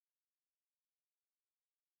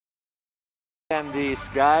And the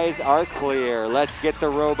skies are clear. Let's get the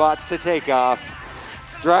robots to take off.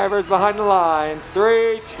 Drivers behind the lines.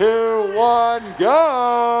 3, 2, 1,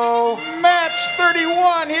 go! Match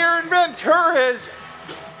 31 here in Ventura is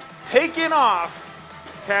taking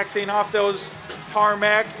off. Taxiing off those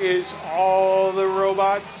tarmac is all the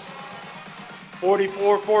robots.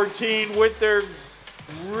 4414 with their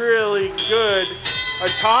really good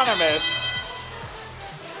autonomous.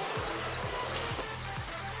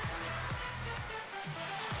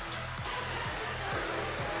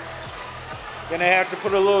 Gonna have to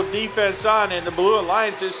put a little defense on, and the Blue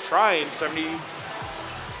Alliance is trying.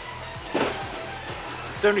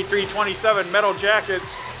 73-27 Metal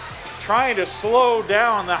Jackets trying to slow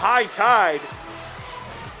down the high tide.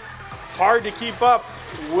 Hard to keep up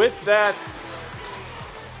with that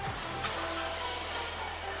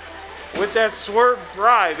swerve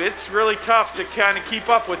drive. It's really tough to kind of keep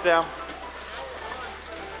up with them.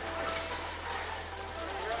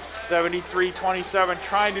 73-27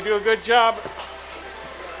 trying to do a good job.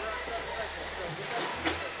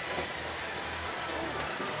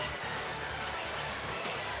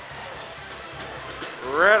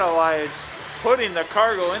 Red Alliance putting the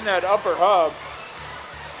cargo in that upper hub.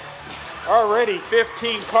 Already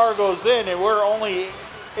 15 cargoes in, and we're only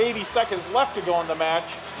 80 seconds left to go in the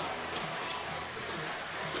match.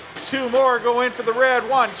 2 more go in for the red.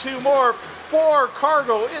 1, 2 more. 4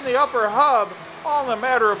 cargo in the upper hub, all in a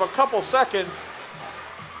matter of a couple seconds.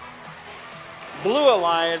 Blue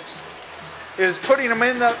Alliance is putting them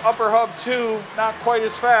in the upper hub too, not quite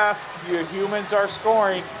as fast. You humans are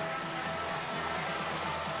scoring.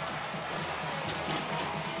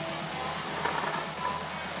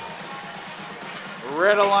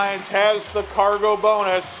 Red Alliance has the cargo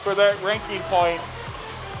bonus for that ranking point.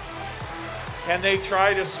 Can they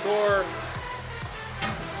try to score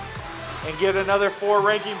and get another 4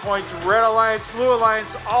 ranking points? Red Alliance, Blue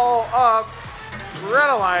Alliance, all up. Red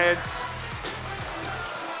Alliance,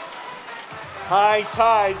 high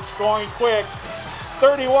tide, scoring quick.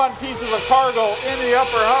 31 pieces of cargo in the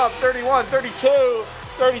upper hub. 31, 32,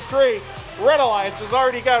 33. Red Alliance has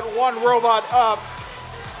already got 1 robot up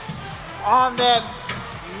on that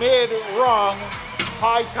mid-rung.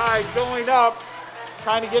 High tide going up.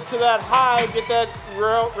 Trying to get to that high, get that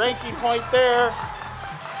ranking point there.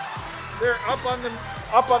 They're up on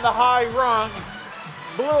the high rung.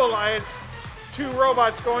 Blue Alliance, 2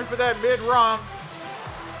 robots going for that mid rung.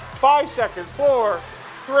 5 seconds, 4,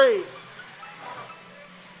 3,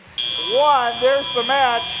 1. There's the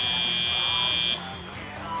match.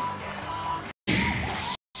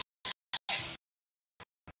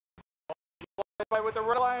 With the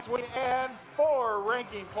Red Alliance win, and 4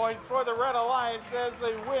 ranking points for the Red Alliance as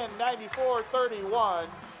they win 94-31.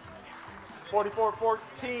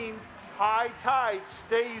 44-14. High tide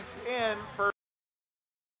stays in for